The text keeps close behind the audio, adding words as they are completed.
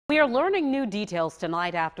We are learning new details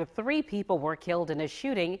tonight after 3 people were killed in a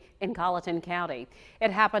shooting in Colleton County.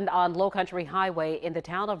 It happened on Low Country Highway in the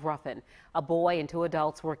town of Ruffin. A boy and 2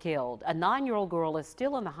 adults were killed. A 9-year-old girl is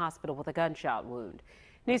still in the hospital with a gunshot wound.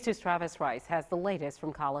 News 2's Travis Rice has the latest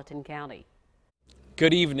from Colleton County.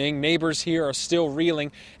 Good evening. Neighbors here are still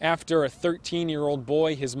reeling after a 13-year-old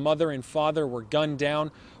boy, his mother and father were gunned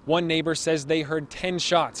down. One neighbor says they heard 10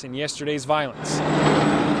 shots in yesterday's violence.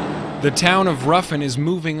 The town of Ruffin is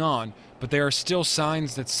moving on, but there are still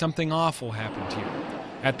signs that something awful happened here.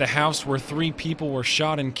 At the house where 3 people were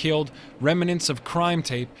shot and killed, remnants of crime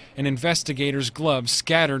tape and investigators' gloves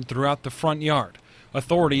scattered throughout the front yard.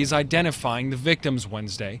 Authorities identifying the victims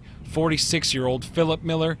Wednesday: 46-year-old Philip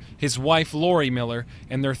Miller, his wife Lori Miller,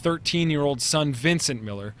 and their 13-year-old son Vincent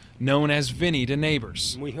Miller, known as Vinny to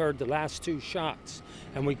neighbors. We heard the last 2 shots,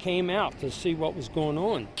 and we came out to see what was going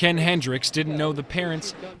on. Ken Hendricks didn't know the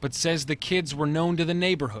parents, but says the kids were known to the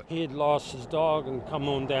neighborhood. He had lost his dog and come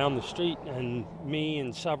on down the street, and me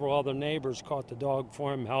and several other neighbors caught the dog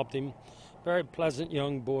for him, helped him. Very pleasant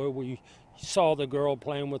young boy. We saw the girl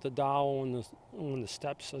playing with a doll on the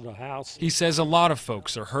steps of the house. He says a lot of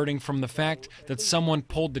folks are hurting from the fact that someone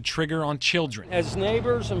pulled the trigger on children. As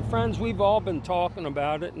neighbors and friends, we've all been talking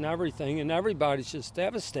about it and everything, and everybody's just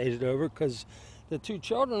devastated over it because the 2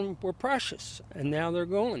 children were precious, and now they're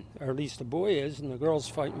gone, or at least the boy is, and the girl's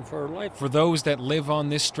fighting for her life. For those that live on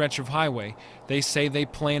this stretch of highway, they say they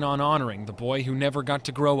plan on honoring the boy who never got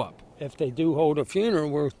to grow up. If they do hold a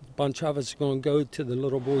funeral, a bunch of us are going to go to the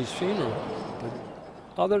little boy's funeral.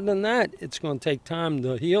 But other than that, it's going to take time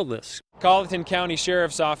to heal this. Colleton County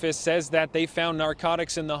Sheriff's Office says that they found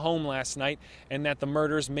narcotics in the home last night and that the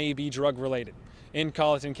murders may be drug-related. In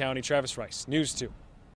Colleton County, Travis Rice, News 2.